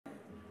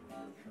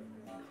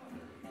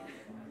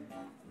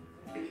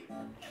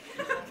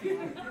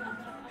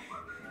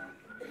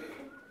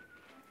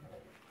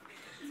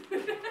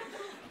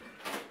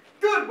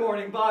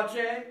morning,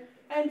 Bocce.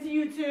 And to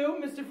you too,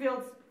 Mr.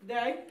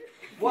 Fieldsday.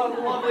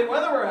 What lovely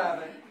weather we're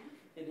having.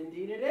 It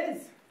indeed it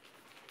is.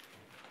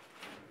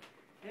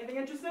 Anything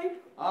interesting?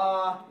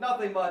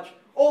 Nothing much.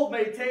 Old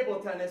maid table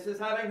tennis is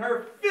having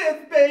her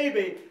 5th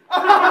baby.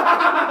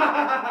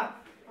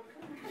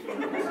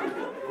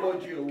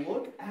 Would you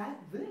look at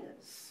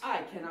this?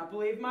 I cannot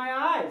believe my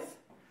eyes.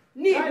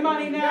 Need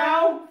money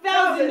now.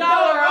 now.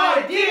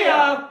 $1,000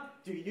 idea.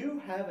 Do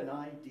you have an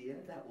idea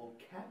that will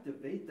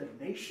captivate the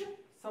nation?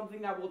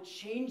 Something that will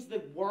change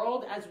the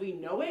world as we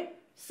know it?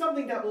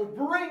 Something that will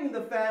bring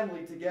the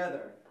family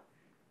together.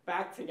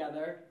 Back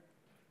together.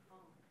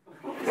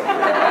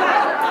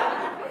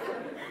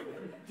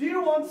 Do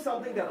you want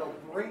something that will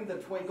bring the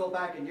twinkle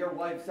back in your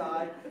wife's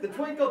eye? The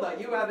twinkle that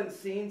you haven't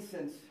seen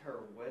since her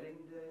wedding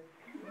day?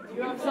 Do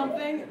you have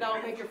something that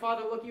will make your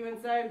father look at you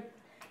and say,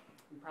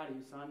 I'm proud of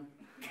you, son?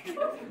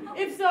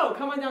 If so,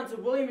 come on down to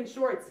William &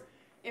 Short's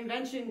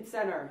Invention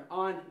Center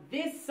on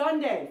this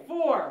Sunday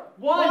for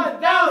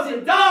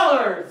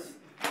 $1,000!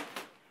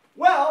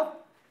 Well,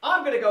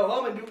 I'm going to go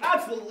home and do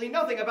absolutely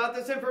nothing about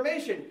this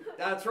information.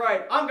 That's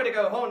right, I'm going to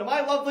go home to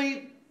my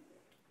lovely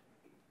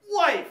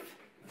wife.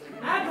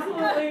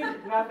 Absolutely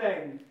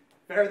nothing.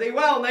 Fare thee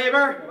well,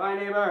 neighbor. Goodbye,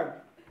 neighbor.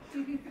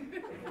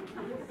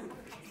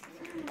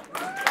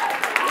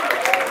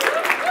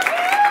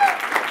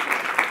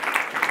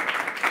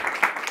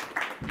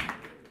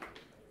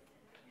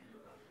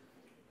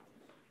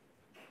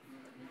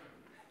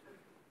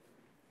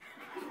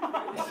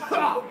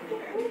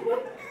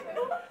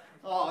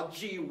 Oh,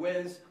 gee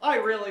whiz. I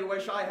really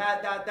wish I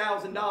had that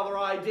 $1,000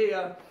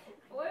 idea.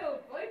 Boy, oh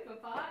boy,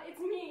 Papa, it's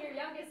me, your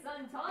youngest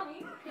son,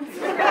 Tommy. I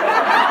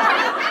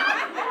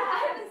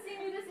haven't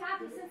seen you this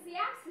happy since the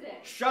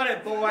accident. Shut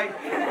it, boy.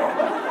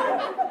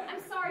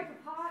 I'm sorry,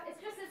 Papa.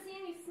 It's just that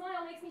seeing you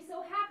smile makes me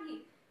so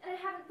happy. And I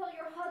haven't felt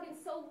your hug in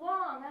so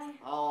long.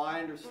 Oh, I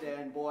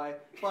understand, boy.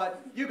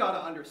 But you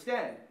gotta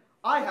understand.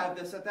 I have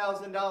this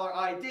 $1,000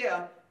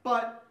 idea,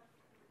 but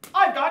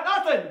I've got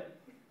nothing.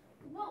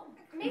 Well,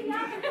 maybe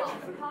I can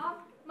help,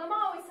 Papa. Mama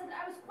always said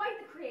that I was quite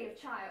the creative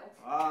child.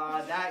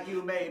 That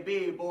you may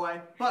be,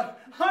 boy. But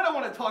I don't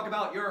want to talk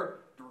about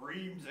your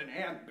dreams and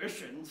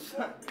ambitions.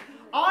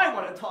 I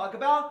want to talk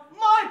about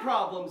my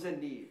problems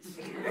and needs.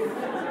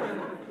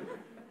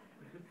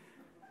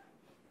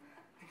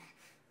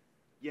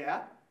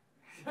 Yeah?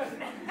 What do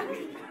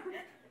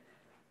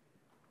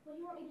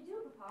you want me to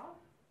do, Papa?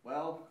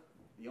 Well,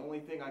 the only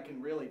thing I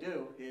can really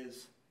do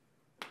is...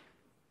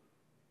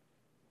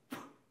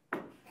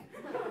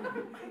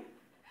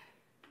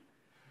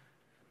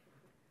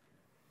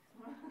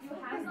 Do you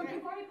have something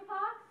for me,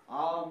 Papa?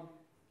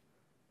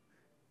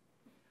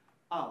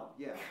 Oh,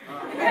 yeah.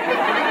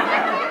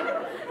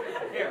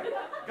 Here,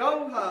 go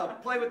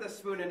play with the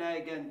spoon and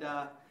egg and,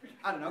 I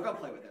don't know, go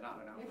play with it, I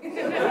don't know.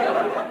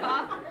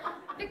 Papa?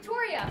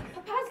 Victoria,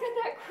 Papa's got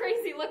that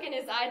crazy look in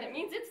his eye that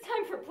means it's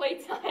time for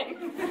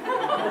playtime.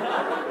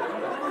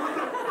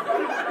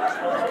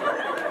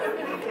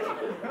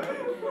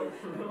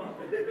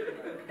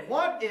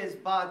 What is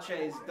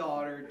Bocce's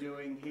daughter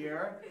doing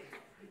here?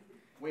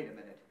 Wait a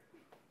minute.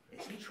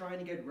 Is he trying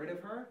to get rid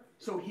of her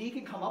so he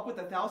can come up with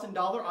a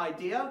 $1,000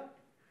 idea?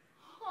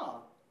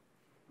 Huh.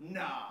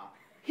 Nah,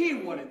 he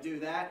wouldn't do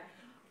that.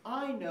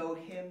 I know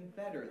him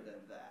better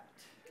than that.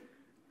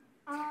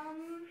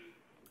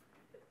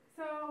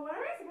 So what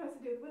am I supposed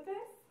to do with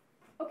this?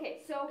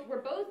 Okay, so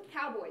we're both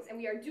cowboys, and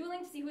we are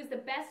dueling to see who is the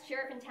best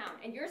sheriff in town.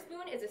 And your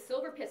spoon is a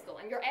silver pistol,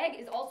 and your egg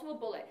is also a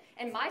bullet.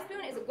 And my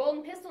spoon is a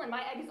golden pistol, and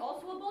my egg is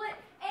also a bullet,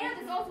 and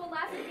it's also a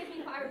lasso that gives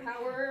me fire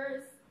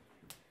powers.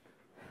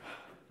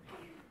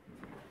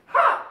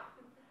 Ha!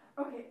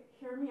 Okay,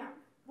 hear me out.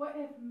 What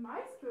if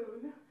my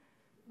spoon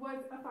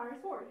was a fire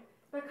sword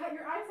that cut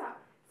your eyes out,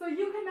 so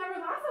you can never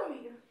lasso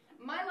me?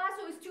 My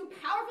lasso is too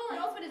powerful, and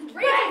also it is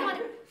raging on...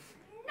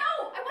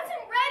 No, I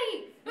wasn't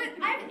ready! But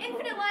I have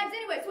infinite lives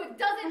anyway, so it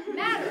doesn't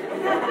matter.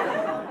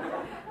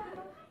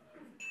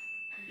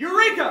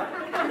 Eureka!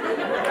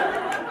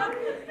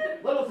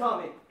 Little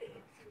Tommy.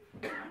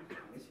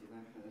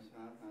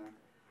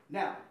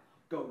 Now,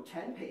 go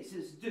 10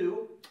 paces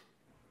due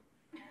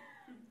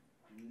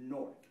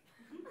north.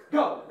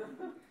 Go!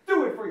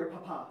 Do it for your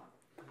papa.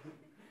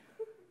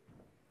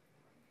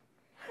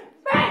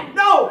 Bang!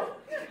 No!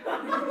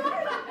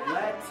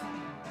 Let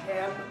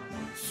him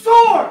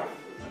soar!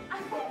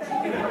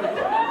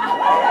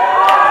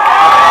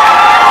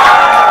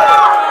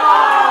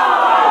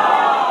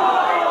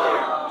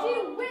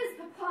 Gee whiz,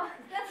 Papa,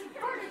 that's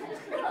harder than it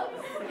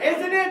looks.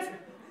 Isn't it?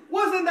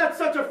 Wasn't that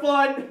such a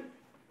fun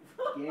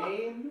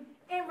game?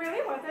 It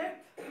really wasn't.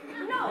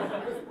 No, it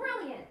was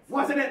brilliant.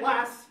 Wasn't it,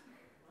 lass?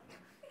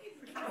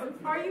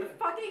 Are you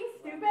fucking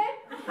stupid?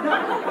 No,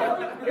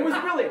 it was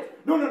brilliant.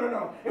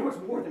 No. It was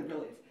more than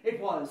brilliant. It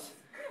was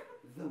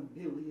the $1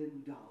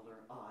 million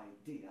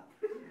idea.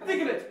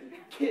 Think of it.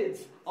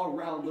 Kids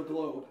around the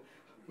globe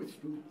with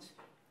spoons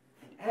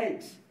and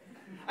eggs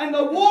and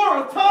the war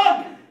of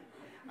tug.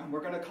 And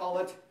we're going to call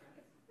it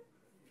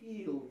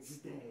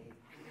Fieldsday.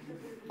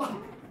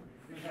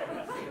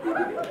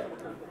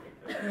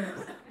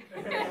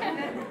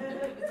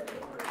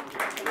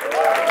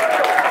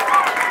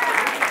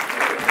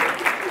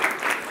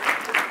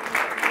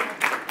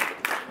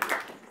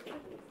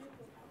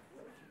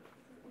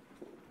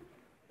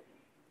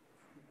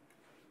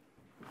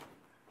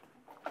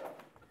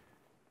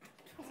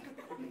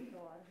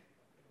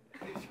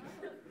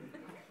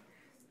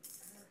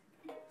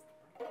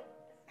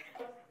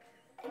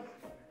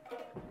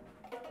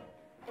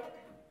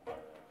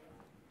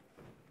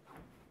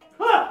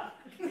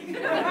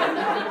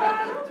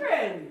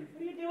 Children,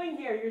 what are you doing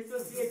here? You're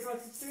supposed to be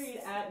across the street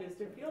at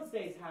Mr.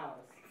 Fieldsday's house.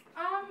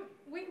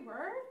 We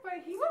were, but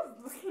he was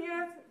looking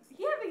at,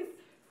 he had these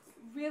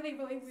really,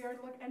 really weird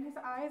look in his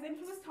eyes, and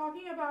he was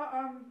talking about,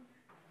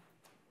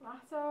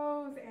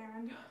 lassos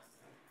and,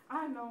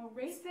 I don't know,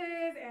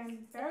 races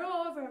and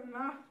barrels and,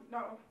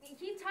 no.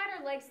 He tied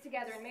our legs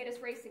together and made us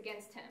race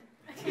against him.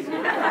 It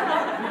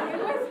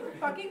was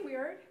fucking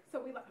weird,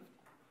 so we left.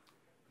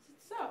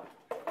 So,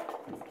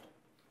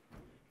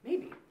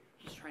 maybe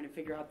he's trying to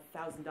figure out the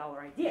 $1,000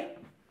 idea.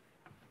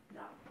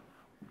 No,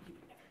 he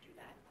would never do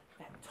that.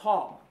 That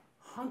tall,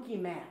 hunky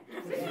man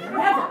would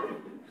never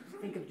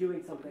think of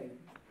doing something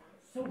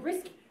so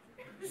risky,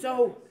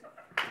 so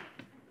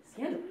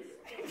scandalous,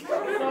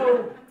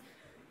 so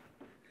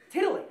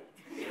titillating.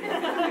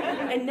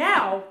 And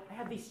now I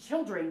have these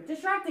children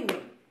distracting me.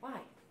 Why?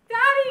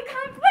 Daddy,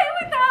 come play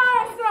with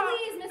us!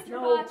 Please, Mr.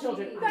 No, Bocce.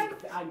 children.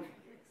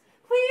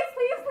 Please,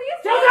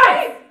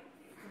 Children!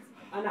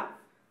 Enough.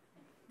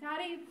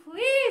 Daddy,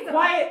 please!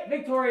 Quiet,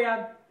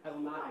 Victoria. I will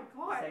not Oh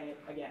my God. say it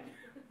again.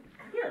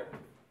 Here.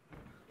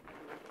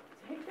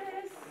 Take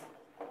this.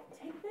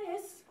 Take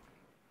this.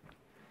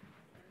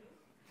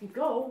 And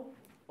go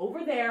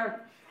over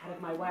there, out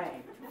of my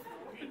way.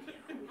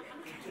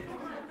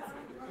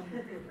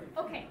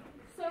 Okay,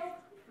 so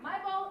my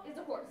ball is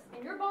a horse,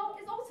 and your ball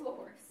is also a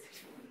horse.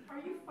 Are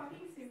you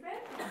fucking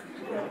stupid?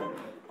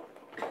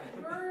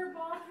 Your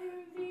ball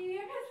can be a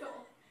pistol.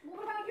 Well,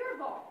 what about your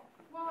ball?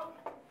 Well,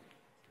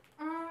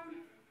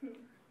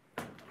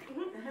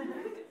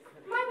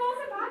 my ball's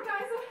a bad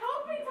guy, so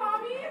help me,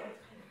 Tommy!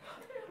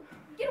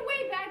 Get away,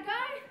 bad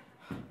guy!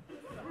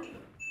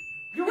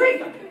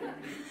 Eureka!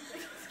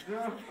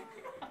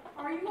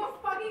 Are you a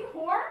fucking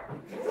whore?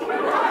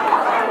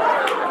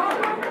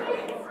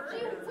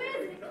 Gee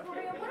whiz,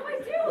 Victoria, what do I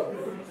do?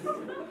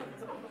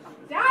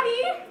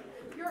 Daddy,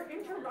 you're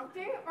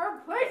interrupting our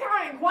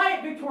playtime!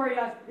 Quiet,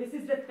 Victoria. This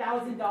is the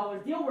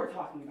 $1,000 deal we're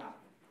talking about.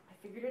 I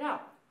figured it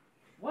out.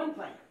 One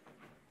player is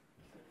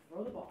going to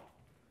throw the ball.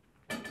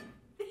 And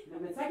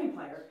then the second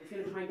player is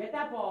going to try and get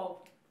that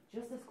ball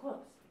just as close.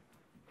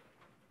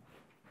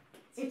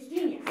 It's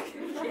genius.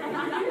 You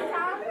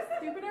sound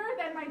stupider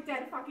than my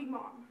dead fucking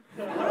mom.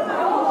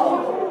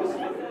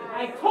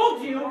 I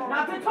told you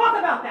not to talk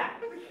about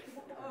that.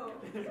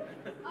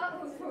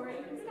 Uh-oh, Tori,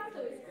 he's got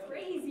those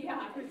crazy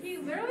eyes. He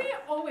literally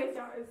always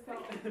does, so.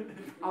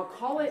 I'll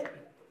call it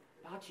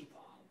Bocce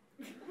ball.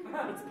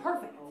 It's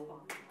perfect.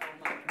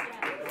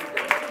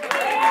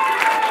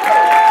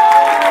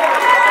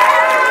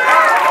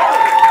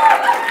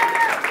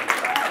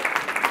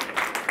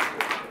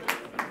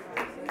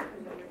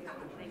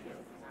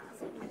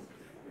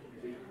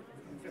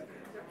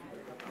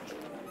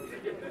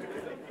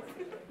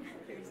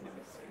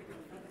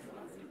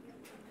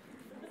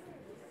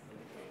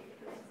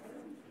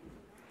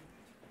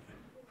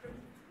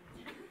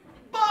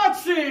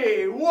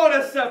 Bocce! What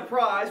a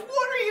surprise!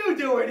 What are you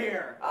doing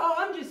here? Oh,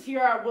 I'm just here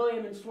at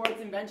William and Schwartz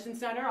Invention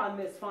Center on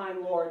this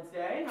fine Lord's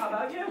Day. How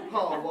about you?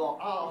 Oh, well,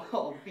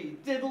 I'll be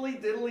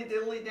diddly, diddly,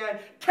 diddly,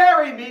 dad.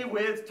 Carry me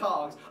with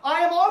tongs.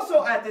 I am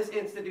also at this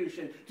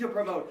institution to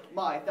promote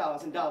my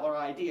 $1,000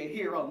 idea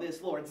here on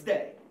this Lord's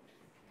Day.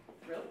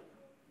 Really?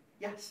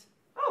 Yes.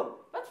 Oh,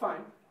 that's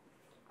fine.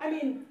 I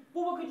mean,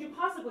 well, what could you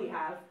possibly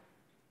have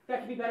that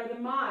could be better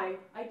than my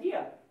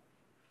idea?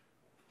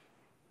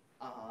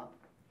 Uh-huh.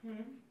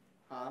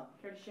 Huh?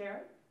 Care to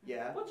share?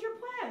 Yeah? What's your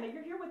plan that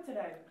you're here with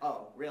today?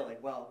 Oh, really?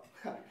 Well,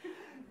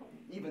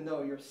 even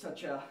though you're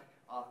such a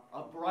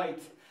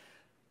bright,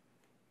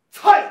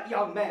 tight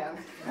young man,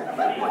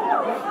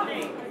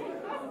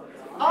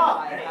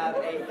 I have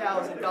a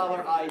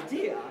 $1,000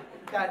 idea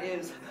that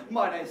is,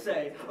 might I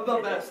say, the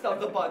best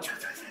of the bunch.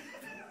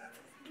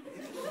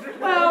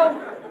 Well,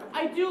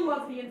 I do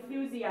love the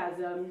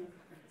enthusiasm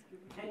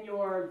and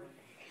your,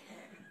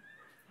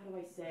 how do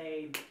I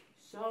say,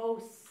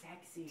 so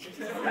sexy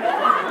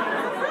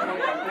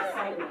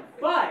excitement.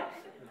 But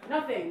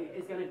nothing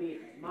is going to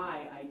beat my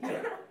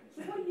idea.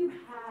 So what do you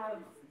have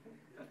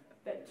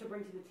to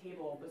bring to the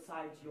table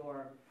besides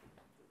your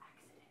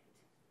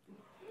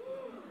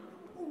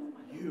accident?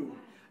 You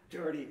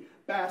dirty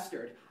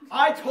bastard.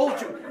 I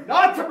told you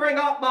not to bring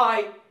up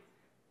my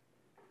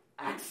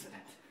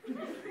accident.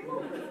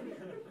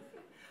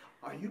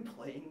 Are you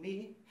playing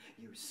me,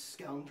 you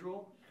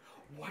scoundrel?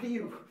 What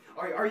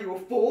are you a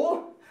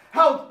fool?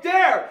 How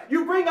dare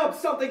you bring up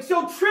something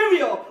so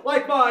trivial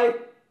like my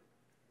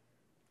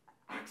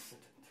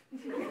accident?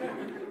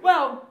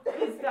 Well,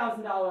 it's a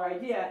 $1,000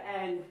 idea,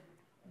 and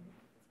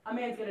a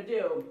man's gonna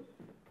do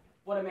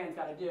what a man's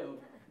gotta do.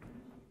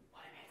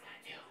 What a man's gotta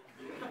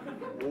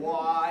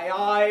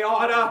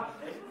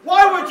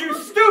Why would you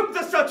stoop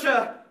to such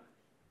a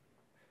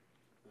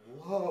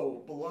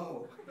low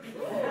blow?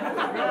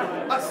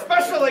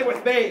 Especially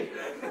with me.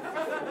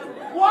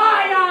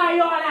 Why, I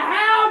oughta,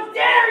 how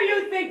dare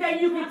you think that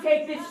you can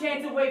take this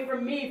chance away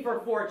from me for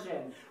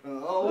fortune?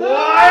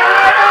 Why?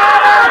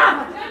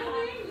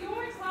 Gentlemen,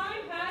 your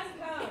time has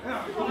come.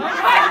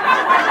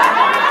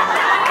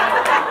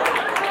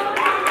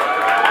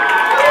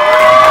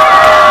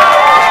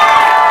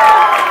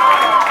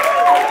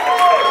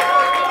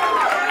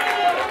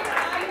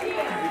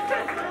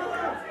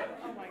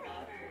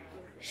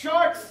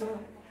 Sharks,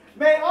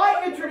 may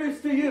I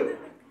introduce to you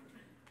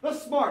the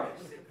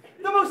smartest,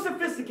 the most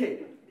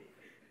sophisticated,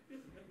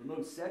 the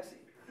most sexy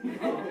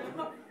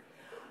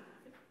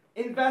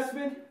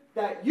investment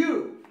that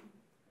you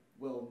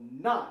will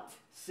not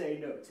say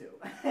no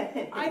to.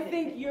 I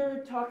think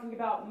you're talking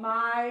about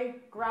my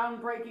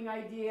groundbreaking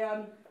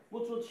idea,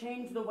 which will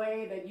change the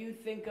way that you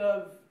think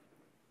of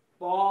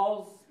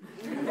balls.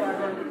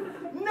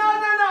 No,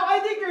 I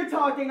think you're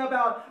talking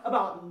about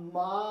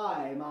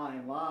my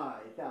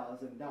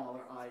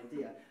 $1,000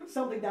 idea.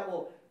 Something that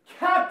will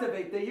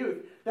captivate the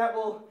youth, that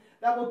will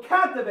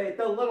captivate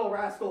the little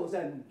rascals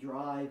and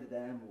drive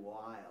them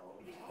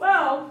wild.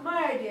 Well,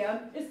 my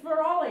idea is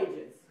for all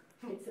ages.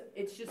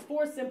 It's just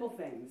 4 simple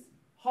things.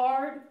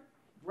 Hard,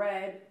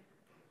 red,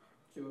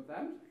 2 of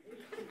them,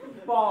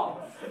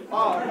 balls.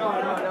 Oh,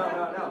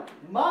 no.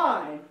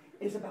 Mine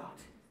is about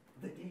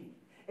the game.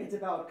 It's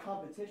about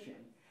competition.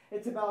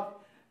 It's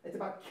about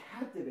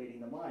captivating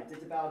the minds.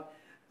 It's about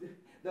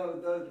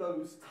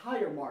those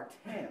tire-marked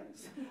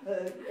hands.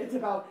 It's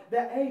about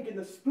the egg in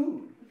the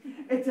spoon.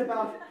 It's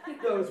about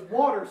those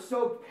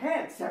water-soaked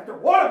pants after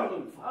water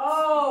balloon fights.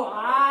 Oh,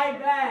 I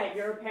bet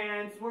your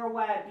pants were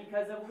wet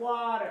because of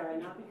water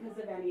and not because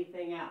of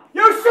anything else.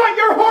 You shut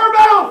your whore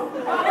mouth!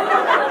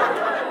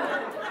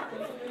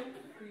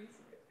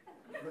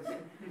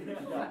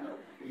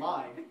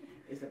 Mine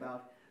is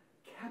about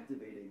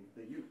captivating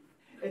the youth.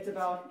 It's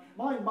about,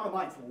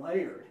 mine's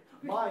layered.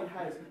 Mine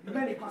has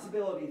many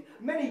possibilities,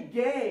 many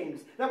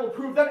games that will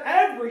prove that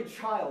every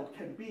child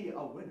can be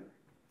a winner.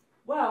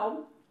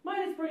 Well,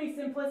 mine is pretty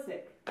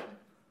simplistic.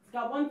 It's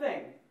got one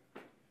thing.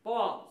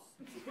 Balls.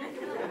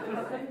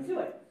 Nothing to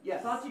it.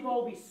 Yes. Bocce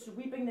Ball will be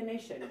sweeping the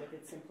nation with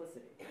its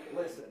simplicity.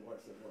 Listen,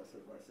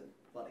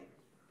 buddy.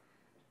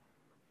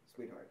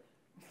 Sweetheart.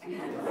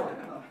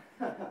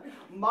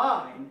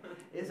 Mine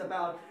is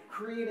about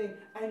creating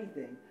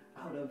anything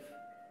out of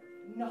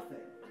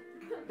nothing.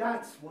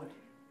 That's what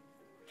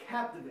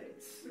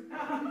captivates.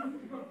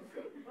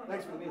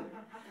 Thanks for the meal.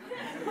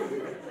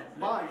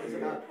 Mine is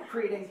about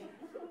creating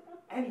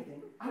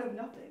anything out of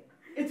nothing.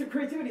 It's a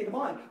creativity of the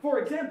mind. For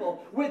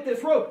example, with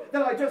this rope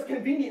that I just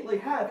conveniently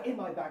have in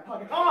my back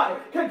pocket, I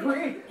can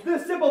create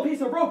this simple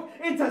piece of rope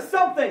into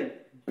something,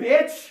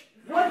 bitch!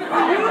 What do you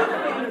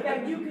think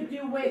that you could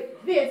do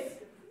with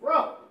this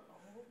rope?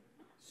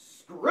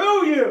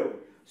 Screw you!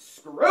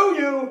 Screw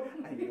you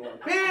and your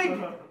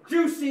big,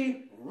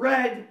 juicy,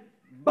 red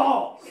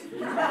balls!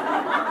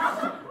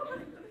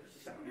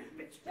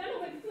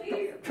 Gentlemen,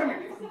 please. Come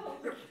here.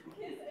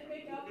 Kiss and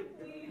make up,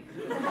 please.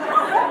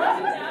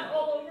 Dad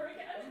all over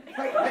again.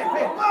 Hey,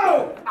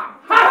 whoa!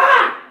 Ha!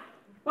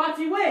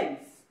 Bocce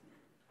wins.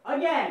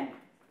 Again.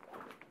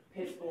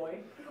 Piss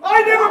boy.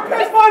 I never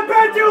pissed my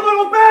pants, you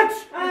little bitch!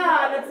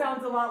 That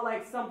sounds a lot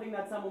like something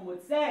that someone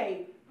would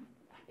say.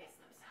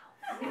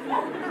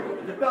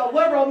 The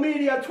liberal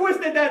media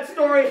twisted that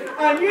story,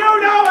 and you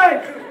know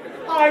it!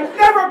 I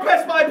never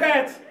pissed my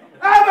pants!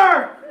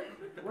 Ever!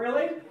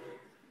 Really?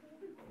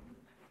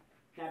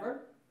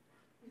 Never?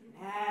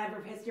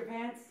 Never pissed your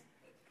pants?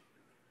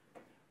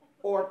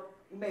 Or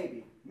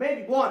maybe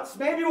once.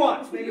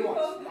 You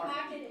both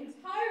acted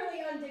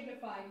entirely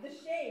undignified. The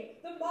shame,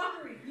 the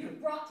mockery you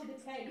brought to the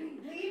tent.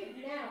 Leave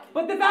now.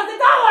 But the $1,000!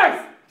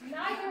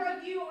 Neither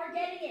of you are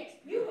getting it.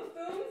 You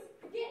buffoons,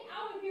 get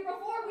out of here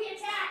before we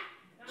attack.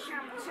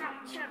 How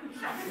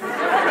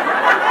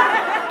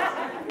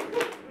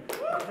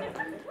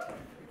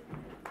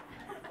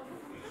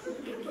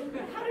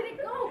did it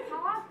go,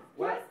 Pa?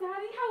 Yes,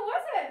 Daddy, how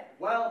was it?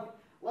 Well,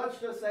 let's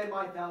just say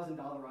my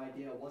 $1,000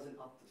 idea wasn't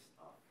up to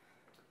stuff.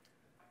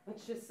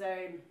 Let's just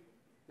say,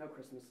 no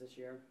Christmas this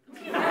year.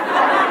 Oh,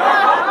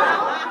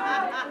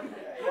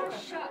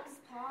 shucks,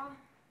 Pa.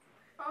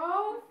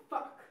 Oh,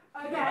 fuck.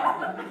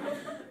 Again.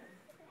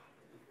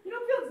 You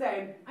know,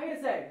 Fieldsday, I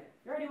gotta say,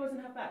 your idea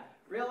wasn't half bad.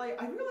 Really?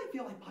 I really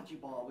feel like Bocce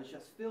Ball was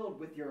just filled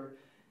with your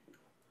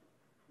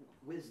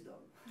wisdom.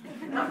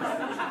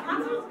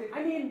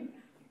 I mean,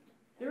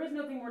 there is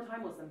nothing more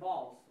timeless than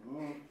balls.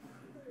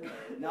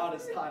 Not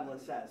as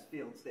timeless as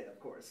Fieldsday, of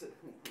course.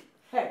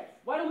 Hey,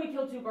 why don't we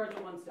kill 2 birds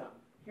with 1 stone?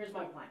 Here's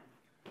my plan.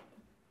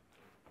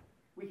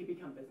 We could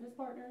become business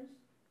partners.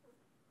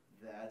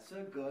 That's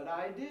a good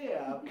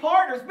idea.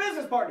 Partners,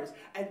 business partners,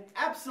 and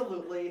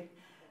absolutely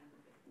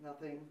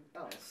nothing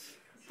else.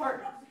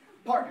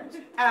 Partners.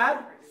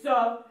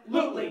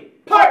 Absolutely.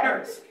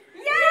 Partners.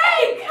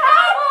 Yay,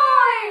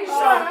 cowboys!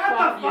 Shut the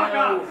fuck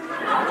up!